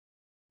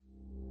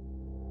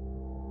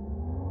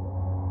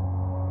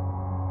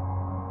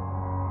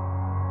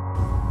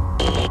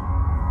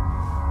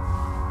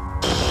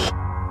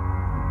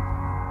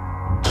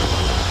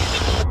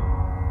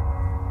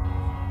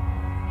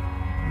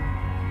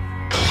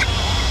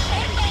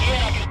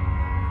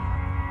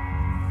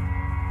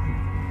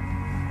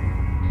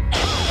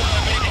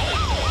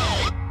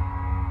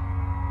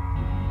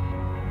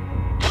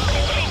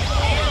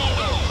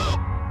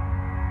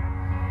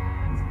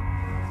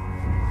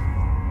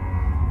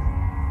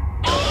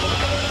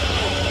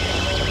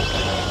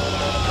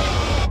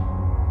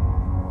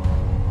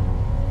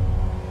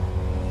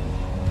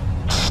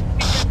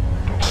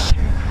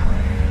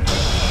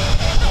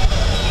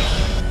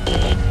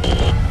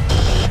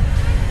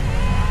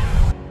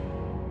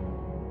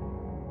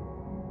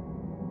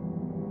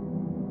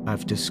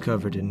I've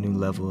discovered a new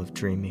level of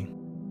dreaming.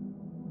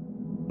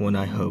 One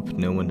I hope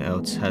no one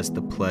else has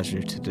the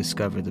pleasure to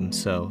discover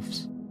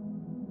themselves.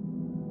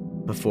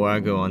 Before I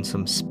go on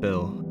some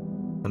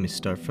spill, let me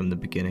start from the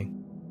beginning.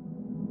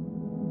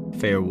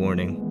 Fair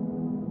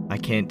warning, I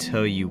can't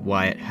tell you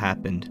why it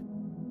happened,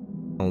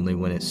 only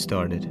when it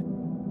started.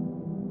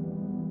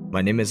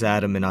 My name is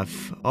Adam, and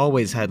I've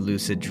always had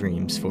lucid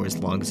dreams for as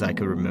long as I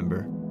could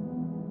remember.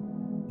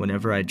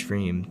 Whenever I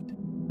dreamed,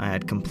 I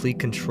had complete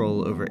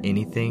control over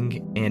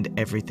anything and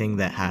everything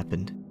that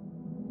happened.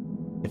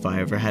 If I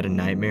ever had a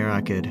nightmare,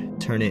 I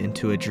could turn it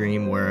into a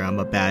dream where I'm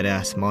a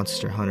badass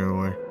monster hunter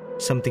or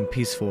something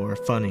peaceful or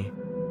funny.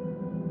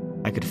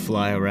 I could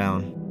fly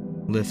around,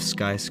 lift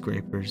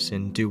skyscrapers,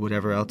 and do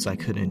whatever else I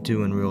couldn't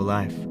do in real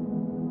life.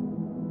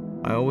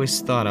 I always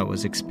thought I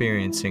was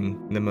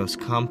experiencing the most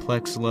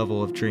complex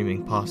level of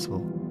dreaming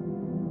possible.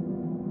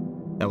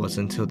 That was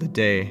until the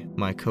day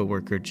my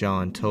coworker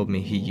John told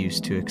me he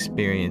used to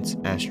experience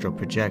astral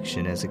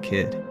projection as a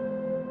kid.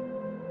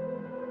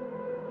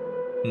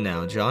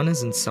 Now, John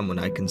isn't someone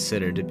I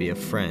consider to be a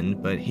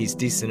friend, but he's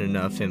decent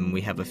enough and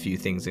we have a few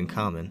things in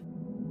common.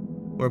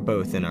 We're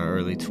both in our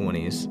early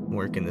 20s,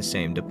 work in the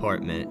same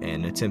department,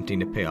 and attempting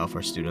to pay off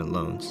our student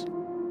loans.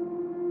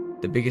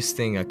 The biggest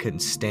thing I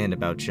couldn't stand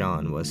about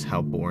John was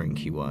how boring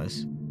he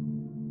was.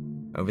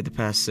 Over the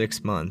past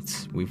 6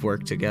 months, we've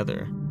worked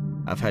together.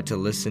 I've had to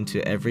listen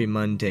to every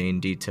mundane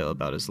detail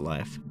about his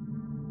life.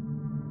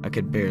 I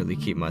could barely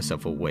keep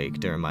myself awake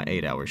during my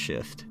 8-hour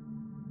shift.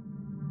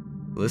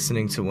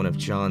 Listening to one of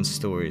John's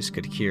stories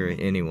could cure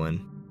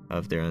anyone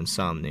of their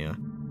insomnia.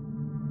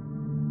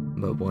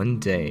 But one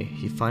day,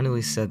 he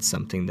finally said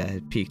something that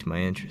had piqued my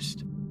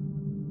interest.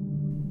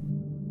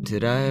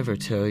 "Did I ever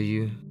tell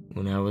you,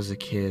 when I was a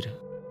kid,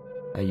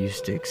 I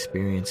used to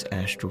experience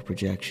astral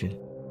projection?"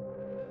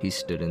 He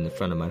stood in the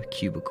front of my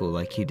cubicle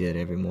like he did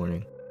every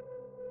morning.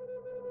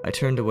 I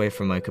turned away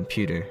from my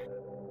computer,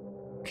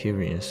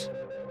 curious.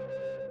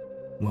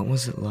 What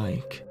was it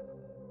like?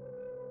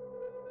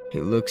 He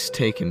looks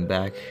taken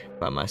back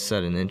by my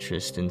sudden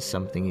interest in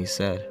something he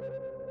said.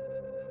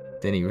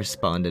 Then he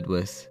responded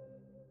with,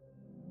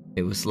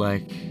 "It was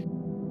like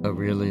a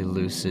really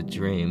lucid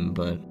dream,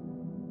 but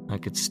I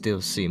could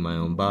still see my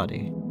own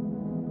body."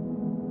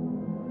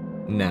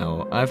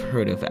 Now, I've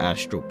heard of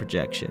astral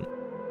projection,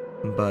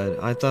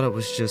 but I thought it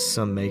was just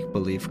some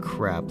make-believe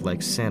crap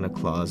like Santa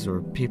Claus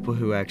or people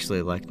who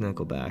actually like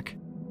Nickelback.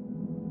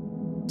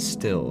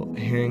 Still,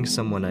 hearing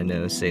someone I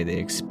know say they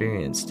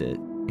experienced it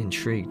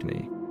intrigued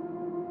me.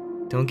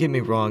 Don't get me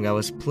wrong, I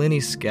was plenty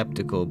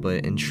skeptical,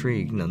 but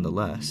intrigued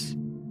nonetheless.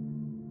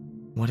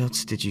 "What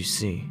else did you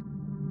see?"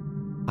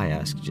 I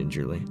asked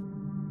gingerly,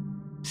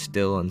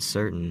 still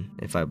uncertain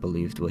if I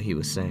believed what he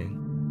was saying.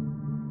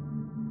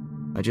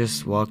 "I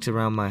just walked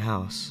around my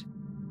house.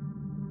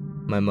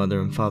 My mother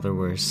and father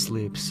were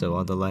asleep, so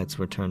all the lights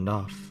were turned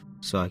off,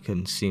 so I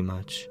couldn't see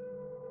much.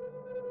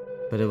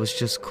 But it was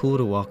just cool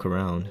to walk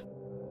around."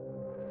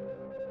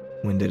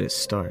 "When did it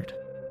start?"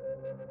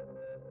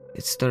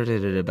 "It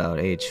started at about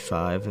age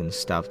 5 and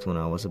stopped when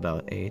I was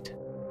about 8.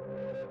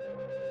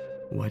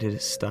 "Why did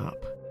it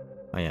stop?"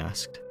 I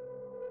asked.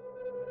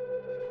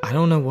 "I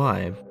don't know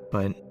why,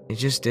 but it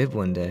just did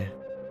one day.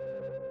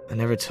 I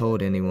never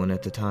told anyone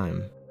at the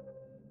time.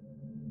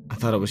 I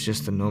thought it was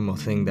just a normal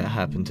thing that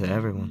happened to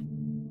everyone.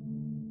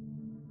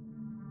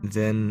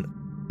 Then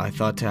I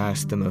thought to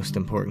ask the most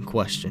important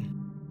question.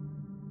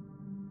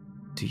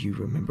 Do you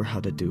remember how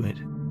to do it?"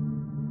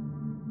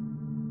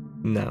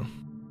 "No,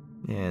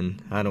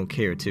 and I don't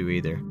care to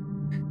either.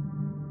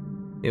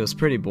 It was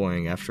pretty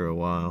boring after a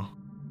while.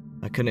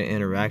 I couldn't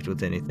interact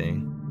with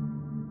anything.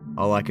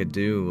 All I could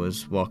do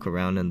was walk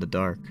around in the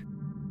dark."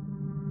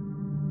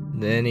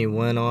 Then he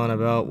went on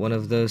about one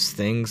of those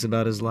things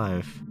about his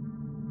life.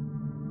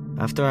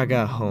 After I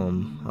got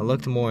home, I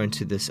looked more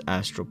into this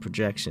astral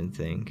projection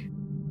thing.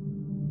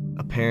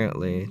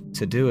 Apparently,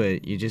 to do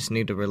it, you just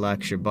need to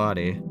relax your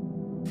body,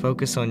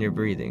 focus on your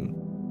breathing,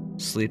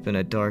 sleep in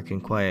a dark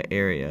and quiet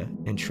area,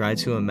 and try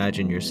to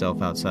imagine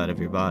yourself outside of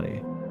your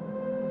body.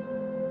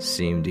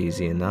 Seemed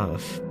easy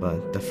enough,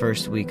 but the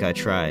first week I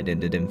tried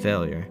ended in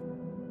failure.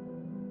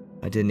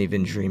 I didn't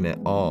even dream at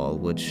all,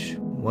 which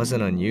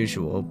wasn't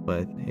unusual,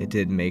 but it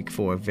did make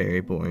for a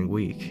very boring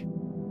week.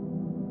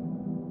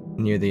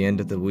 Near the end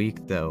of the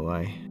week, though,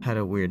 I had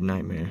a weird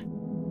nightmare.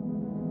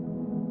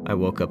 I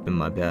woke up in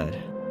my bed.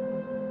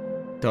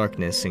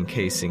 Darkness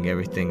encasing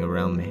everything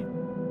around me.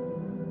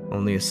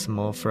 Only a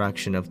small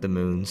fraction of the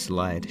moon's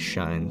light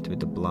shined through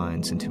the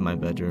blinds into my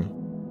bedroom.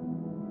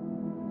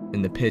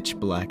 In the pitch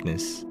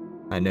blackness,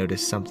 I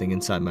noticed something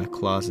inside my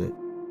closet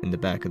in the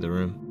back of the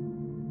room.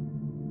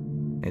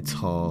 A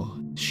tall,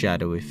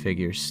 shadowy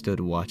figure stood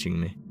watching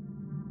me.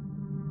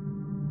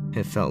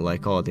 It felt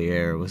like all the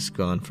air was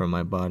gone from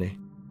my body.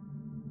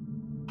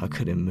 I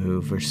couldn't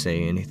move or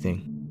say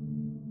anything.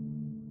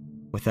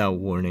 Without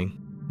warning,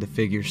 the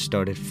figure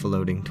started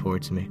floating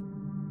towards me.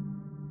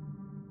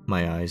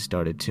 My eyes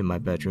darted to my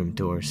bedroom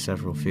door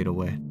several feet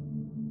away.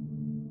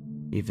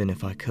 Even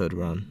if I could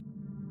run,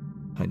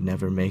 I'd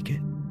never make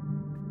it.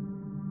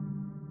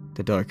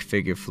 The dark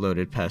figure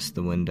floated past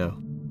the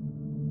window,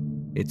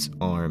 its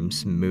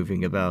arms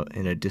moving about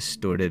in a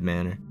distorted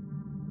manner.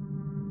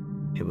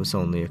 It was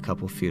only a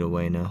couple feet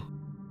away now.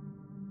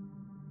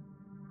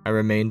 I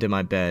remained in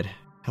my bed,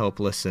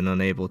 helpless and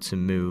unable to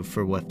move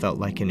for what felt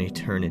like an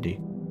eternity.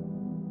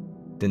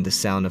 Then the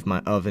sound of my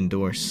oven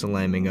door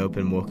slamming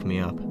open woke me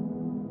up.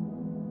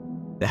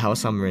 The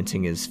house I'm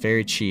renting is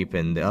very cheap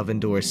and the oven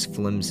door is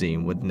flimsy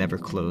and would never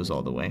close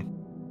all the way.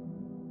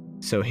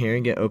 So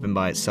hearing it open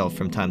by itself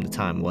from time to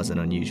time wasn't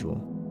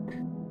unusual.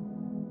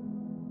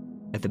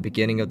 At the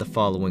beginning of the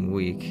following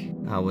week,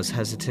 I was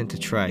hesitant to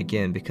try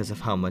again because of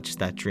how much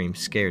that dream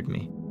scared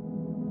me.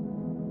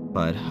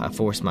 But I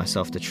forced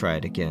myself to try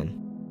it again.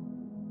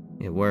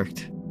 It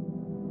worked.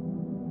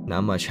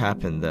 Not much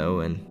happened though,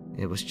 and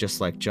it was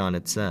just like John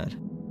had said.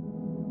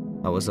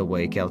 I was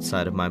awake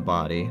outside of my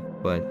body,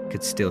 but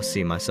could still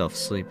see myself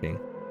sleeping.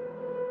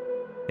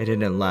 It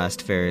didn't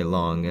last very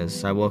long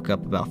as I woke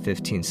up about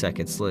 15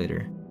 seconds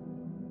later.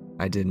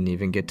 I didn't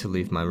even get to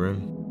leave my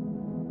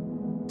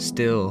room.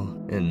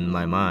 Still, in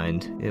my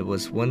mind, it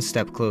was one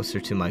step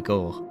closer to my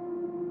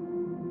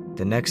goal.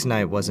 The next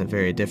night wasn't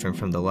very different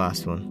from the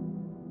last one.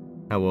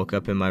 I woke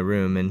up in my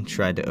room and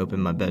tried to open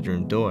my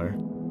bedroom door,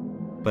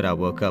 but I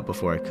woke up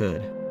before I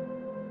could.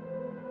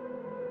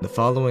 The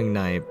following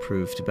night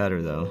proved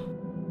better though.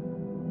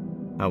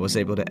 I was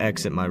able to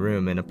exit my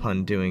room, and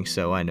upon doing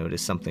so I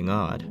noticed something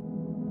odd.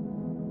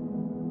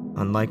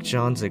 Unlike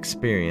John's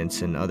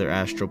experience and other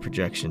astral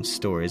projection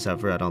stories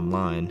I've read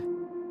online,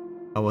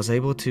 I was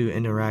able to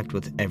interact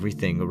with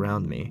everything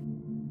around me.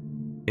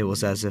 It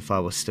was as if I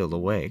was still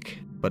awake,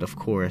 but of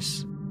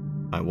course,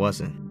 I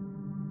wasn't.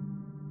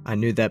 I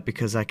knew that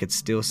because I could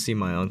still see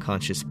my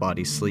unconscious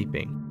body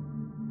sleeping.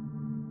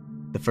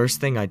 The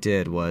first thing I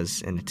did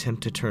was an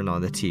attempt to turn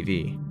on the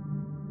TV.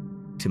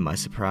 To my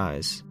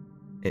surprise,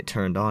 it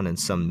turned on and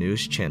some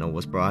news channel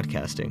was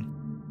broadcasting.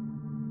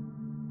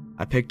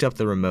 I picked up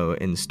the remote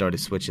and started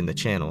switching the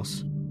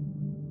channels.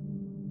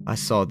 I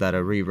saw that a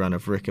rerun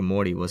of Rick and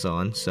Morty was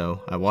on,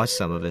 so I watched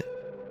some of it.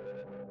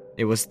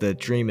 It was the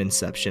Dream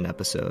Inception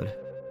episode.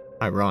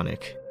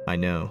 Ironic, I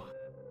know.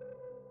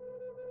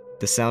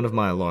 The sound of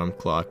my alarm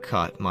clock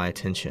caught my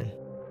attention.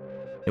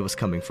 It was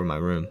coming from my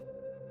room.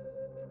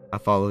 I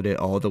followed it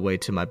all the way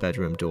to my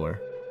bedroom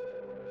door.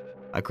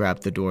 I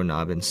grabbed the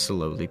doorknob and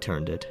slowly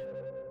turned it,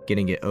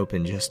 getting it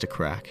open just a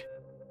crack.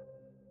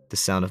 The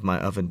sound of my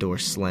oven door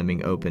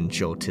slamming open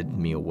jolted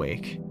me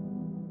awake.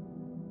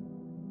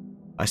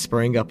 I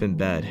sprang up in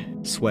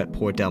bed, sweat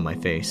poured down my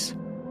face.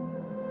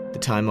 The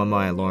time on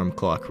my alarm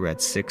clock read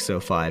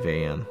 6:05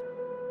 a.m.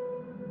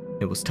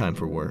 It was time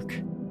for work.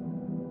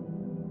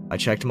 I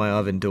checked my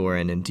oven door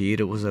and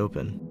indeed it was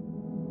open.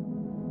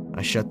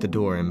 I shut the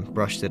door and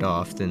brushed it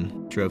off,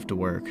 then drove to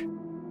work.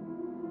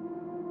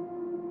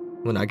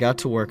 When I got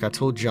to work, I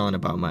told John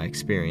about my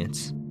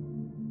experience.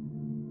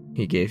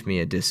 He gave me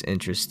a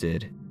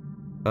disinterested,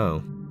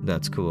 "Oh,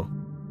 that's cool."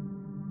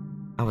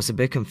 I was a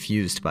bit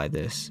confused by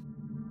this.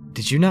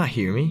 Did you not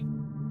hear me?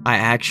 I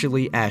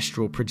actually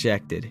astral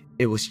projected.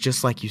 It was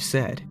just like you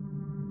said.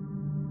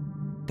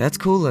 That's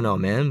cool and all,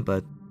 man,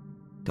 but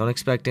don't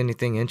expect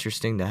anything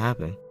interesting to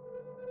happen.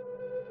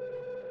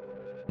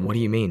 What do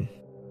you mean?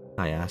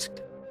 I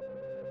asked.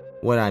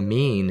 What I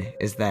mean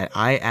is that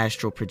I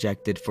astral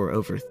projected for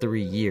over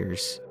 3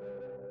 years.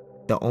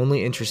 The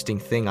only interesting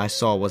thing I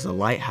saw was a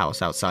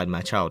lighthouse outside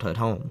my childhood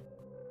home.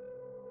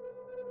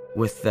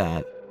 With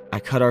that,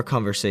 I cut our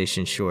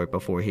conversation short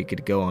before he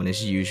could go on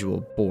his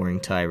usual boring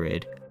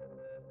tirade.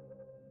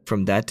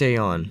 From that day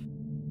on,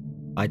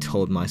 I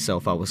told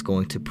myself I was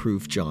going to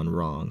prove John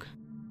wrong.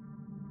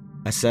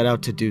 I set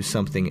out to do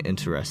something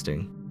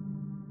interesting.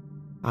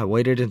 I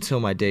waited until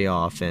my day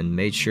off and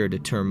made sure to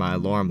turn my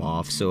alarm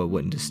off so it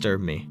wouldn't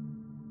disturb me.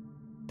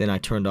 Then I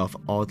turned off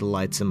all the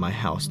lights in my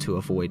house to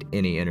avoid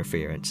any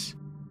interference.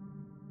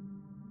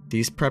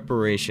 These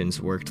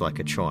preparations worked like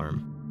a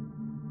charm.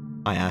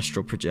 I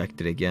astral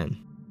projected again.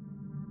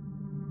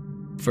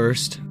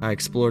 First, I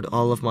explored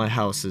all of my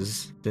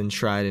houses, then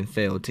tried and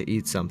failed to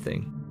eat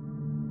something.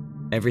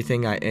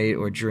 Everything I ate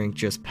or drank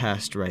just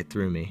passed right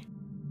through me.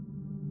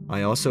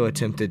 I also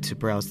attempted to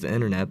browse the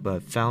internet,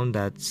 but found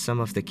that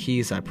some of the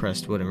keys I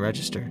pressed wouldn't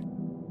register.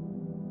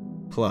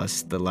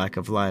 Plus, the lack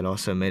of light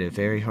also made it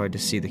very hard to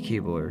see the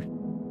keyboard.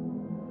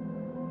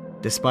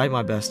 Despite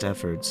my best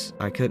efforts,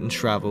 I couldn't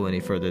travel any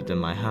further than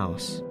my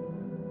house.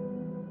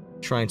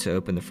 Trying to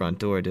open the front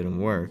door didn't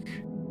work.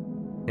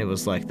 It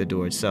was like the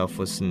door itself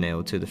was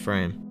nailed to the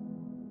frame.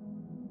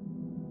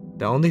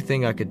 The only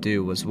thing I could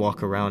do was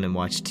walk around and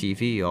watch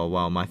TV all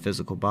while my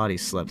physical body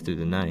slept through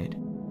the night.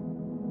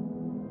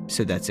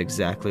 So that's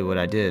exactly what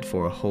I did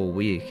for a whole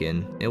week,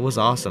 and it was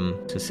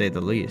awesome, to say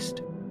the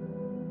least.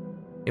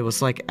 It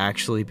was like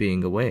actually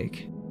being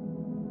awake.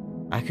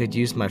 I could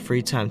use my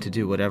free time to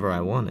do whatever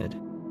I wanted.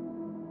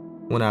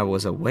 When I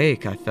was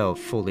awake, I felt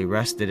fully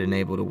rested and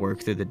able to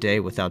work through the day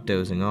without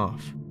dozing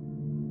off.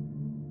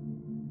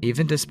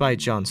 Even despite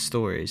John's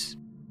stories,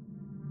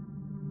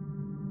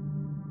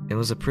 it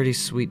was a pretty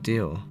sweet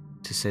deal,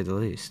 to say the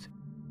least.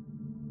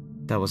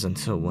 That was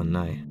until one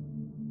night.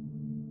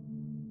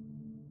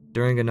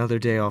 During another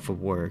day off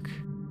of work,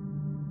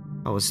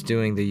 I was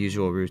doing the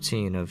usual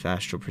routine of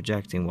astral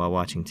projecting while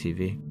watching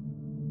TV.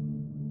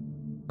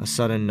 A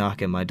sudden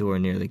knock at my door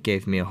nearly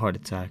gave me a heart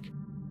attack.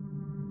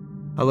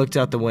 I looked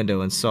out the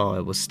window and saw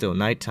it was still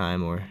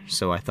nighttime, or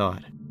so I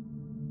thought.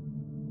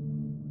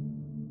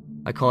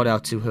 I called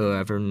out to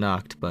whoever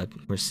knocked but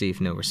received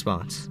no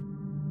response.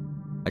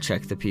 I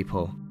checked the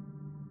peephole.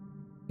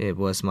 It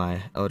was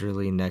my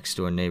elderly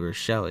next-door neighbor,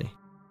 Shelley.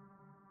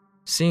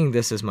 Seeing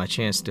this as my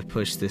chance to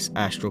push this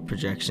astral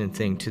projection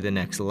thing to the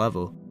next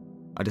level,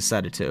 I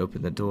decided to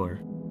open the door.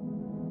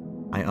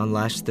 I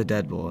unlatched the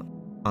deadbolt,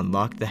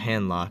 unlocked the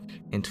handlock,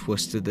 and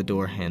twisted the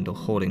door handle,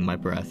 holding my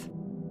breath.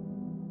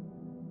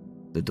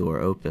 The door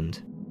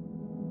opened,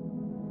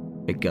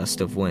 a gust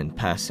of wind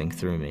passing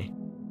through me.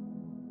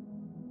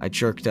 I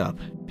jerked up,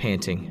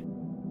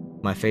 panting,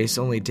 my face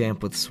only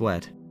damp with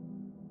sweat.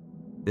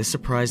 This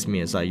surprised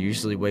me as I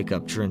usually wake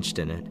up drenched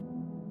in it.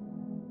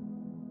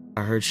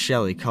 I heard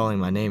Shelley calling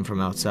my name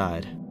from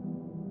outside.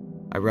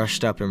 I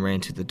rushed up and ran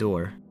to the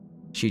door.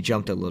 She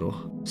jumped a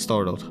little,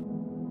 startled.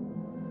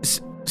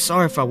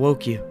 Sorry if I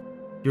woke you.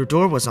 Your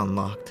door was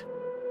unlocked.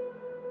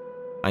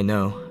 I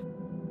know,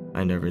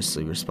 I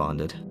nervously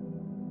responded.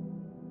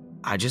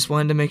 I just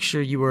wanted to make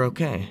sure you were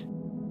okay.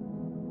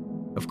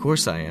 Of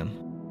course I am.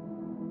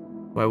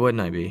 Why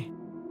wouldn't I be?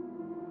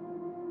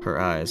 Her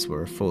eyes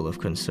were full of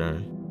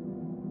concern.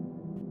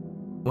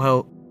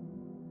 Well,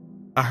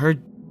 I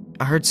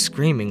heard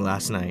screaming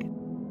last night.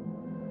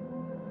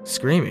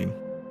 Screaming?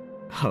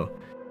 Oh,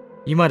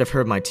 you might have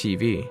heard my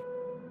TV.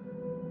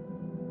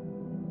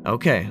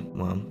 Okay,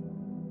 well,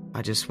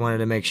 I just wanted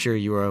to make sure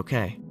you were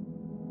okay.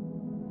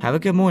 Have a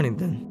good morning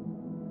then.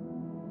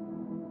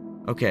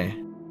 Okay.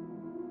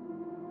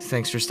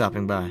 Thanks for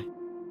stopping by.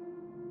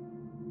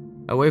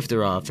 I waved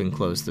her off and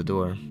closed the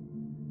door.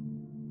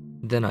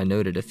 Then I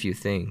noted a few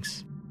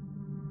things.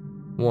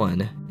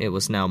 One, it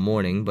was now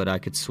morning, but I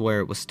could swear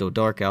it was still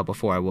dark out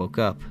before I woke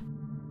up.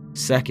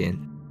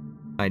 Second,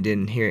 I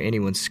didn't hear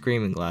anyone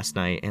screaming last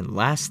night, and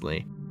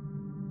lastly,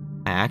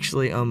 I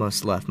actually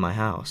almost left my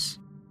house.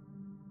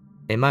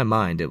 In my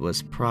mind, it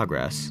was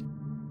progress.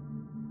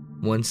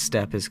 One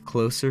step is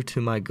closer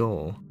to my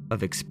goal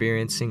of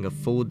experiencing a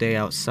full day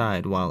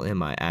outside while in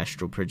my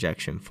astral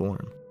projection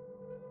form.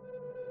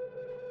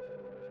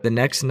 The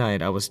next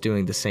night, I was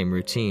doing the same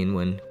routine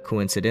when,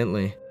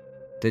 coincidentally,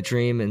 the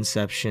Dream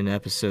Inception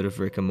episode of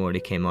Rick and Morty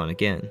came on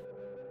again.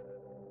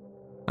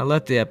 I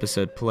let the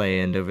episode play,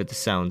 and over the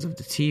sounds of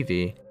the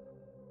TV,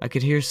 I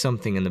could hear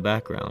something in the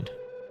background.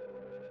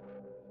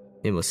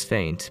 It was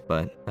faint,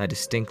 but I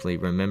distinctly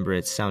remember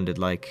it sounded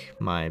like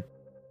my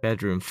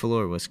bedroom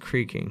floor was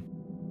creaking.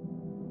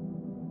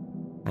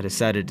 I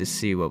decided to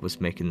see what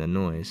was making the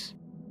noise.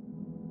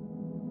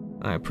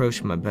 I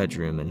approached my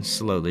bedroom and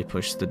slowly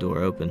pushed the door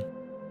open.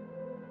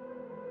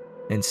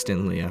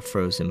 Instantly, I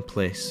froze in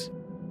place.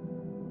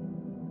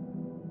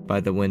 By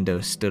the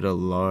window stood a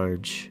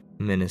large,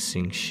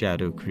 menacing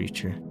shadow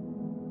creature.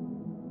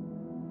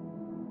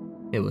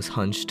 It was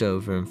hunched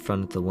over in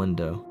front of the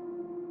window.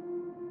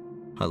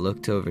 I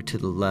looked over to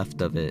the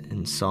left of it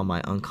and saw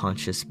my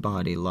unconscious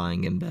body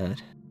lying in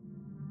bed.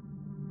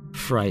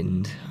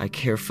 Frightened, I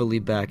carefully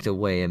backed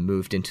away and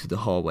moved into the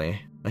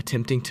hallway,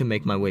 attempting to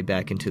make my way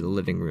back into the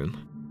living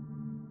room.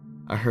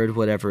 I heard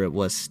whatever it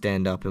was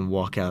stand up and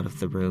walk out of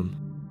the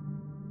room.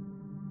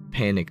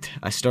 Panicked,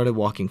 I started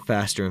walking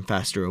faster and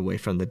faster away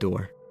from the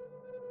door.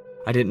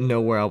 I didn't know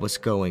where I was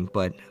going,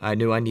 but I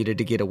knew I needed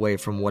to get away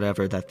from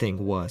whatever that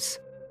thing was.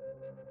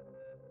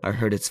 I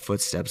heard its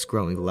footsteps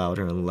growing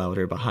louder and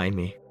louder behind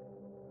me.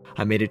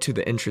 I made it to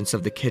the entrance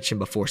of the kitchen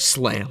before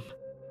slam!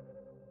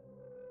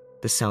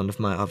 The sound of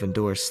my oven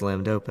door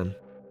slammed open.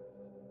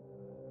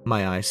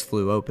 My eyes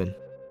flew open.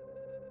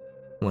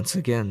 Once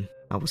again,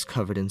 I was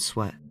covered in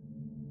sweat.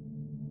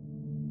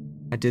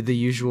 I did the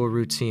usual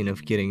routine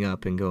of getting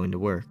up and going to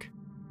work.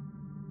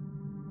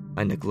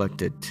 I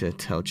neglected to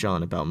tell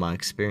John about my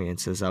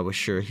experience as I was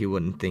sure he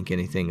wouldn't think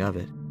anything of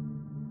it.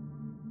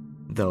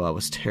 Though I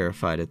was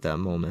terrified at that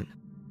moment,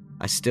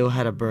 I still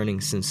had a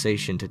burning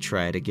sensation to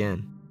try it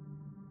again.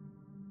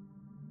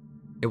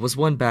 It was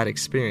one bad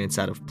experience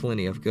out of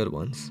plenty of good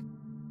ones.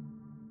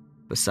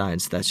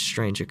 Besides that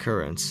strange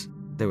occurrence,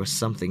 there was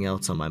something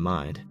else on my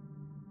mind.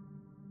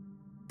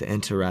 The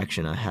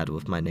interaction I had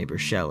with my neighbor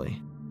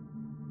Shelley.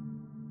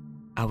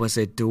 I was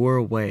a door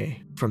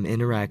away from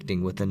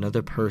interacting with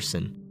another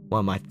person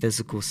while my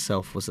physical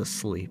self was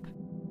asleep.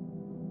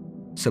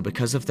 So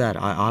because of that,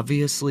 I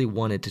obviously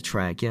wanted to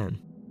try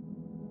again.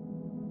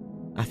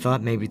 I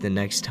thought maybe the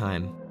next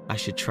time I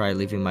should try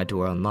leaving my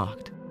door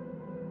unlocked.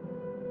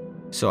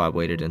 So I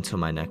waited until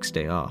my next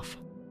day off.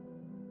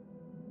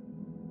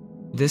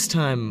 This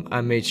time,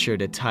 I made sure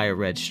to tie a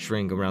red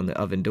string around the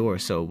oven door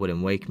so it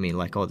wouldn't wake me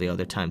like all the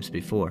other times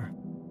before.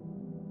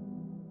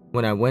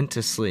 When I went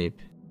to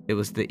sleep, it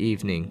was the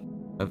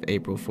evening of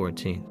April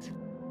 14th.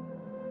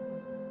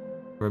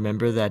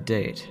 Remember that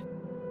date.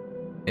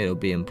 It'll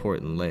be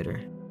important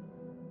later.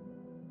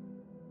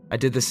 I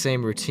did the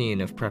same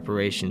routine of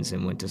preparations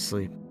and went to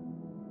sleep.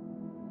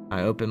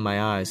 I opened my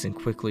eyes and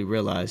quickly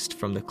realized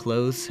from the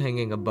clothes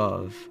hanging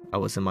above, I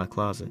was in my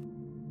closet.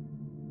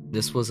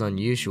 This was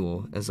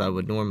unusual, as I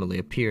would normally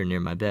appear near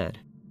my bed.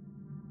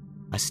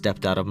 I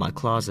stepped out of my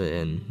closet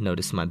and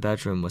noticed my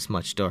bedroom was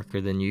much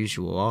darker than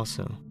usual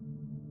also.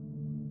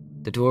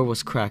 The door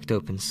was cracked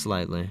open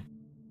slightly,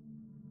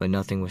 but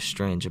nothing was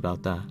strange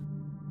about that.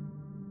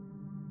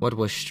 What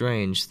was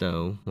strange,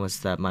 though, was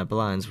that my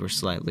blinds were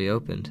slightly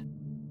opened.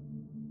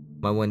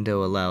 My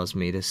window allows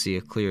me to see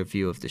a clear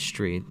view of the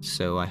street,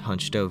 so I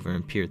hunched over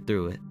and peered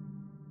through it.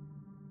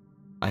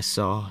 I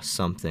saw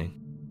something.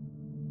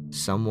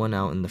 Someone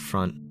out in the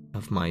front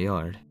of my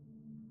yard.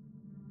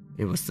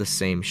 It was the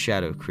same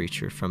shadow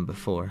creature from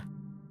before.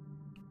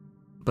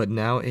 But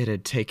now it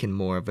had taken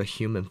more of a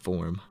human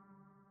form.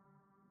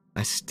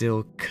 I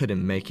still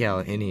couldn't make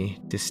out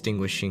any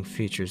distinguishing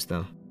features,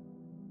 though.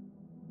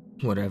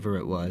 Whatever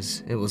it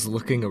was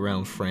looking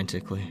around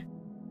frantically,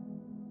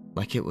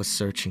 like it was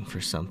searching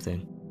for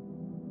something.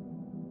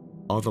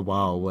 All the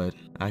while, what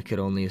I could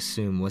only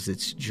assume was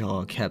its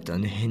jaw kept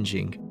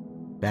unhinging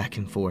back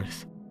and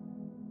forth.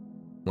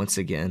 Once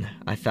again,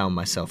 I found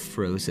myself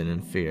frozen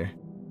in fear.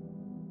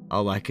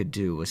 All I could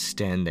do was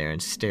stand there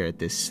and stare at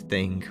this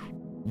thing,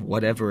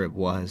 whatever it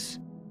was.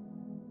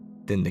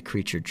 Then the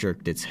creature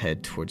jerked its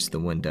head towards the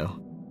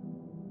window.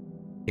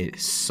 It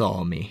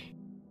saw me.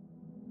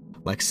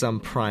 Like some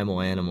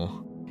primal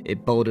animal,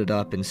 it bolted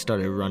up and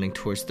started running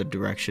towards the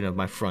direction of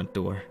my front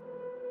door.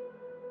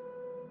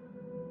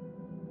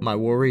 My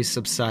worries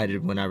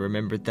subsided when I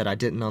remembered that I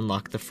didn't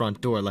unlock the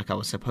front door like I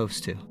was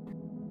supposed to.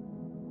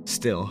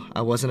 Still,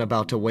 I wasn't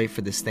about to wait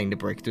for this thing to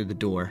break through the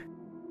door.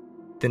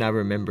 Then I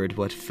remembered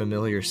what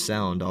familiar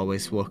sound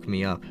always woke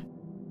me up.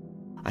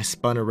 I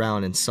spun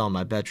around and saw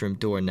my bedroom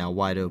door now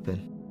wide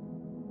open.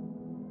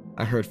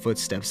 I heard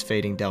footsteps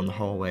fading down the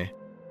hallway.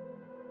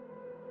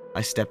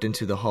 I stepped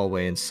into the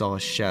hallway and saw a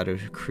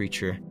shadowed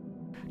creature,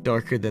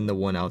 darker than the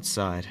one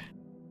outside.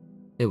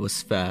 It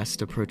was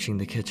fast approaching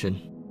the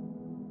kitchen.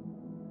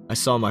 I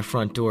saw my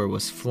front door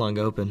was flung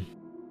open.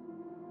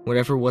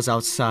 Whatever was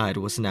outside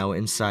was now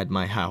inside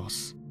my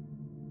house.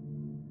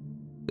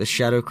 The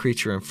shadow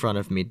creature in front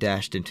of me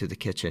dashed into the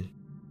kitchen.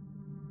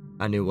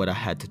 I knew what I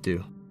had to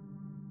do.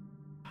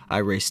 I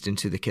raced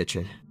into the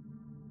kitchen.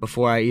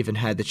 Before I even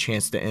had the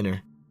chance to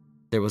enter,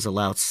 there was a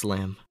loud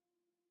slam.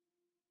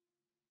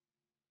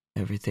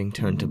 Everything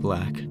turned to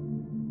black.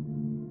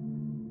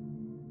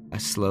 I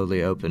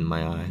slowly opened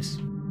my eyes.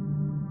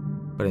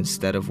 But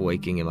instead of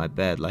waking in my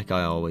bed like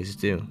I always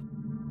do,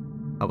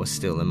 I was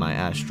still in my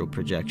astral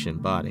projection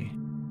body.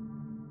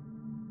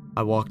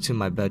 I walked to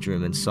my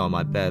bedroom and saw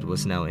my bed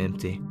was now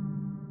empty.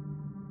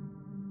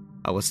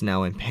 I was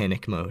now in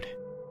panic mode.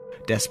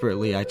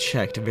 Desperately, I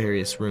checked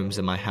various rooms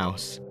in my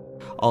house,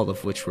 all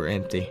of which were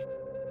empty.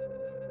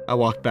 I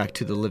walked back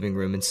to the living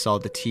room and saw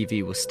the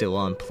TV was still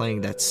on,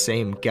 playing that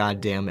same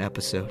goddamn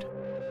episode.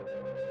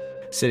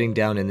 Sitting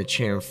down in the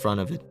chair in front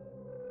of it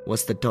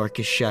was the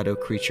darkest shadow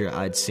creature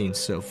I'd seen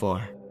so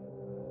far.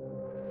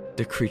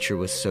 The creature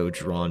was so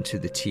drawn to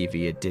the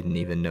TV it didn't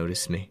even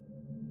notice me.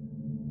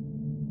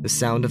 The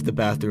sound of the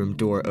bathroom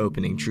door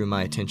opening drew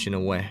my attention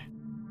away.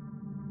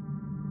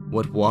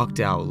 What walked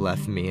out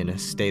left me in a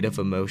state of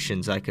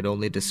emotions I could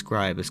only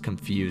describe as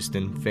confused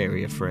and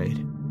very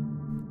afraid.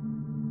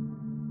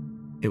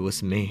 It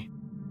was me.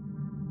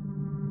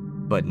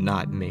 But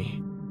not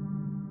me.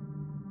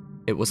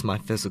 It was my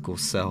physical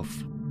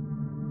self.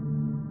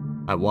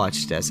 I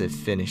watched as it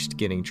finished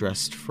getting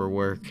dressed for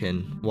work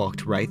and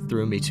walked right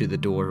through me to the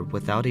door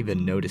without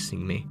even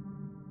noticing me.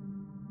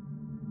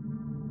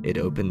 It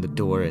opened the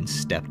door and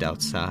stepped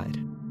outside.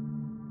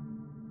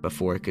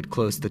 Before it could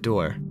close the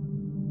door,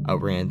 I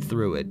ran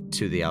through it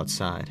to the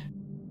outside.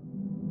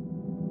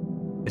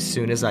 As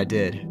soon as I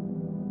did,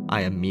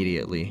 I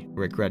immediately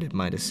regretted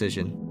my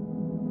decision.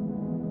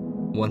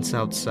 Once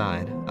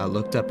outside, I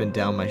looked up and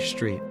down my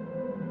street.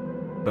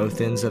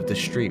 Both ends of the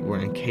street were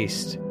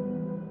encased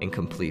in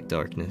complete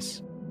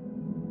darkness.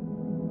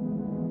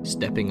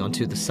 Stepping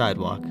onto the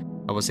sidewalk,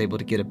 I was able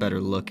to get a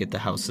better look at the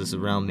houses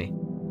around me.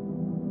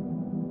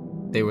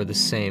 They were the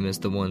same as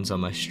the ones on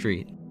my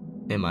street,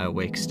 in my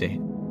awake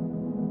state.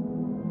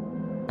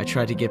 I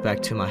tried to get back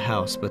to my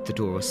house, but the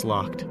door was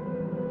locked.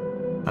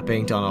 I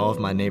banged on all of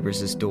my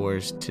neighbors'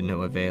 doors to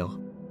no avail.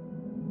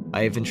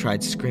 I even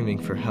tried screaming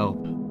for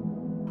help.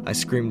 I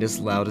screamed as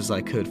loud as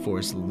I could for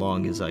as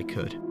long as I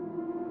could.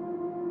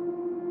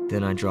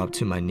 Then I dropped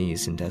to my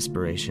knees in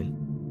desperation.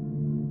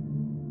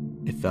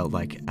 It felt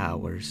like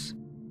hours.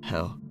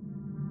 Hell,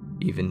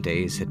 even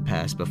days had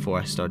passed before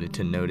I started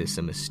to notice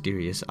a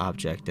mysterious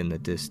object in the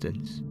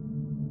distance.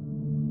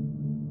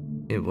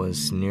 It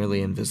was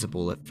nearly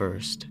invisible at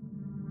first,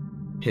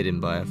 hidden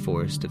by a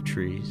forest of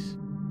trees.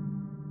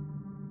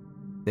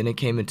 Then it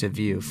came into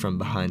view from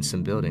behind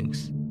some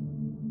buildings.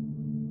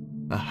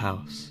 A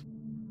house,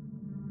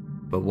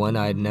 but one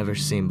I had never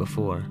seen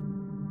before.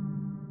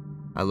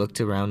 I looked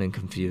around in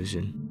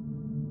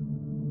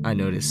confusion. I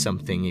noticed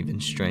something even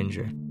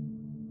stranger.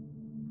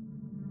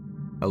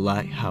 A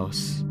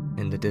lighthouse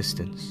in the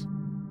distance,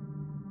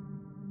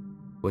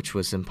 which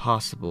was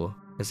impossible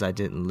as I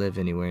didn't live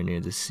anywhere near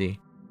the sea.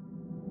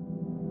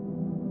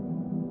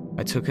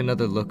 I took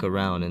another look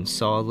around and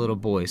saw a little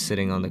boy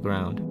sitting on the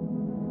ground.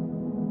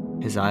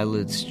 His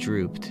eyelids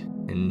drooped,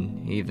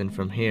 and even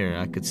from here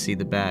I could see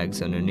the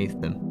bags underneath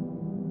them.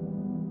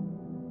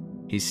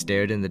 He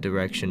stared in the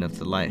direction of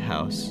the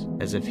lighthouse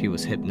as if he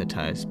was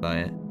hypnotized by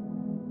it.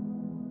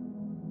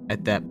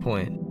 At that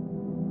point,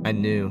 I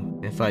knew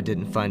if I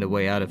didn't find a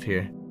way out of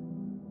here,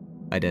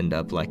 I'd end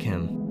up like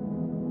him.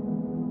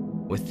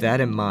 With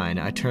that in mind,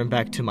 I turned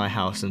back to my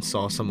house and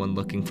saw someone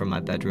looking from my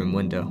bedroom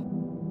window.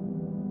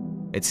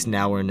 It's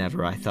now or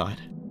never, I thought.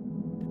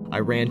 I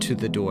ran to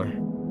the door.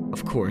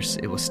 Of course,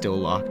 it was still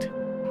locked.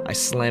 I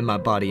slammed my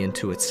body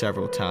into it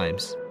several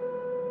times.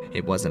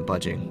 It wasn't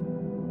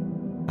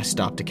budging. I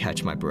stopped to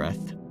catch my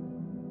breath.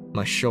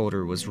 My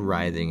shoulder was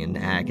writhing in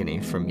agony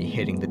from me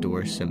hitting the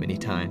door so many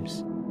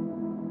times.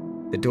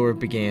 The door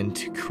began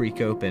to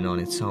creak open on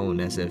its own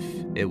as if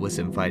it was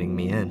inviting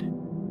me in.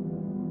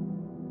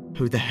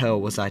 Who the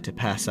hell was I to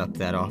pass up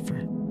that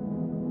offer?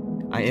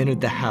 I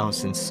entered the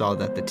house and saw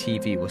that the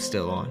TV was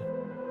still on.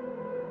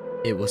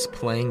 It was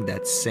playing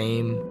that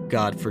same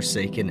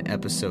godforsaken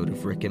episode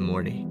of Rick and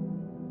Morty.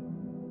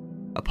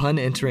 Upon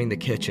entering the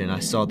kitchen, I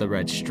saw the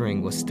red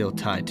string was still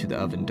tied to the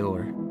oven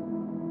door.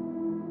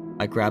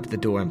 I grabbed the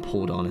door and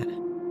pulled on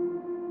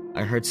it.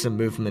 I heard some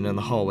movement in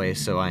the hallway,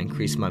 so I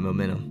increased my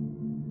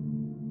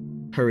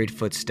momentum. Hurried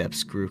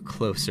footsteps grew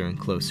closer and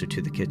closer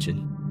to the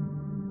kitchen.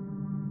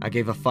 I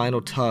gave a final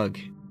tug,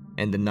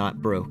 and the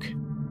knot broke.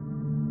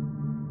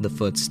 The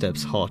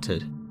footsteps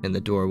halted in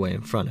the doorway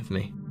in front of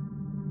me.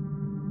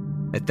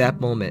 At that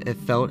moment, it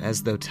felt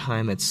as though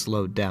time had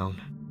slowed down.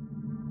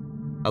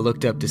 I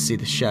looked up to see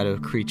the shadow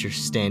creature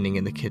standing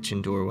in the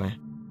kitchen doorway.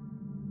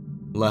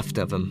 Left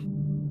of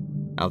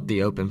him, out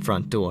the open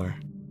front door,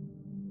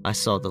 I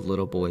saw the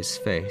little boy's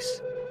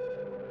face.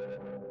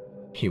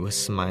 He was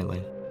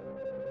smiling.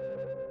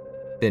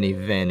 Then he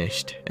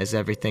vanished as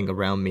everything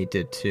around me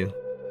did too,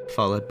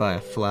 followed by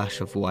a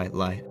flash of white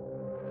light.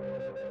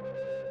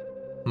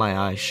 My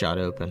eyes shot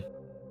open.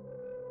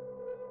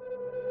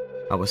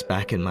 I was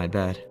back in my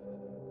bed.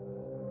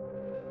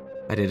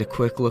 I did a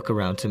quick look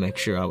around to make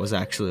sure I was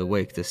actually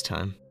awake this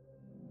time.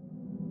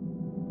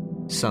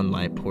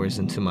 Sunlight pours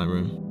into my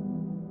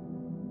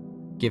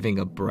room, giving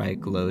a bright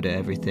glow to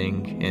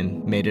everything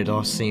and made it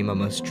all seem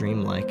almost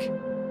dreamlike.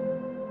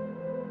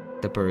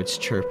 The birds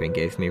chirping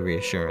gave me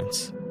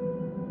reassurance.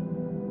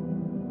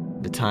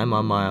 The time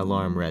on my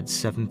alarm read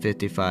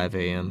 7:55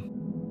 a.m.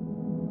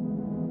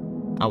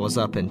 I was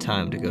up in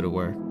time to go to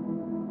work.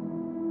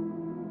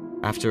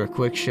 After a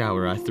quick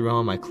shower, I threw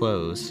on my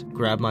clothes,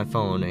 grabbed my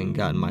phone, and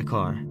got in my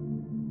car.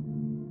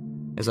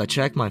 As I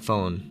checked my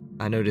phone,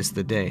 I noticed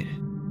the date,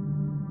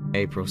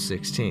 April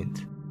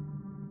 16th.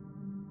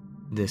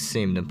 This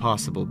seemed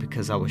impossible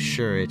because I was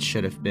sure it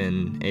should have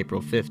been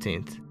April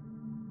 15th.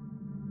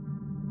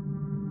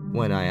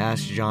 When I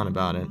asked John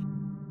about it,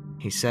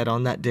 he said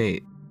on that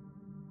date,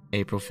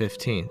 April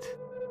 15th,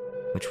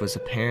 which was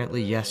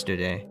apparently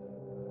yesterday,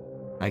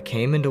 I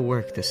came into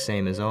work the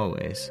same as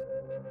always.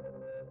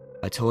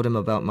 I told him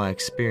about my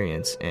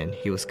experience, and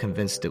he was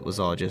convinced it was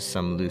all just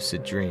some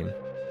lucid dream.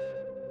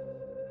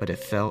 But it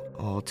felt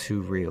all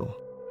too real.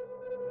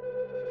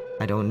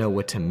 I don't know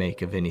what to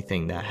make of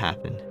anything that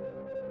happened.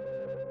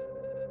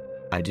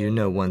 I do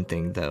know one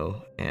thing,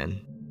 though,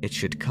 and it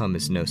should come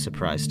as no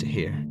surprise to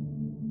hear.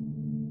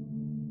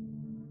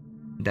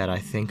 That I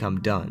think I'm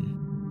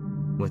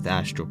done with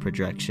astral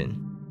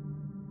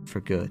projection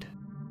for good.